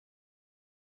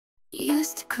You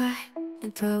used to cry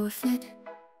and throw a fit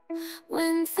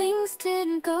when things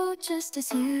didn't go just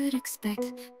as you'd expect.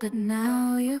 But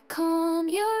now you're calm,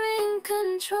 you're in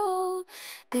control.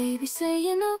 Baby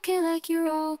saying okay like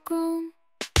you're all grown.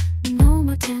 No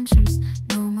more tantrums,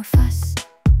 no more fuss.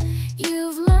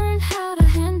 You've learned how to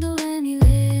handle any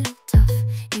little tough.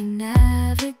 You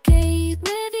navigate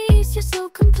with ease, you're so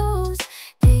composed.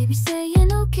 Baby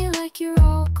saying okay like you're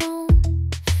all grown.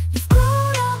 You've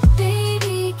grown up,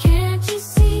 baby, can't you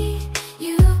see?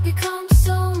 You've become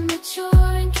so mature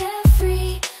and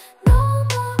carefree. No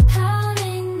more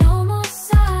pouting, no more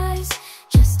sighs.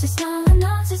 Just a smile and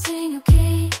nod to saying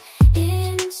okay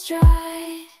in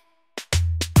stride.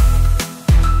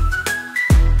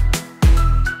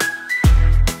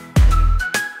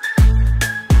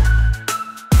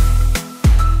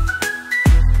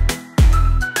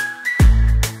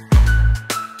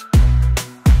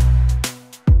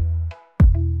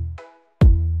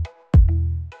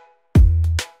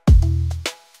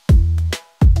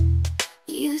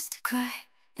 You used to cry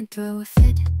and throw a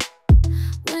fit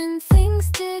when things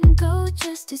didn't go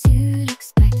just as you'd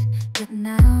expect. But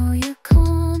now you're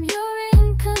calm, you're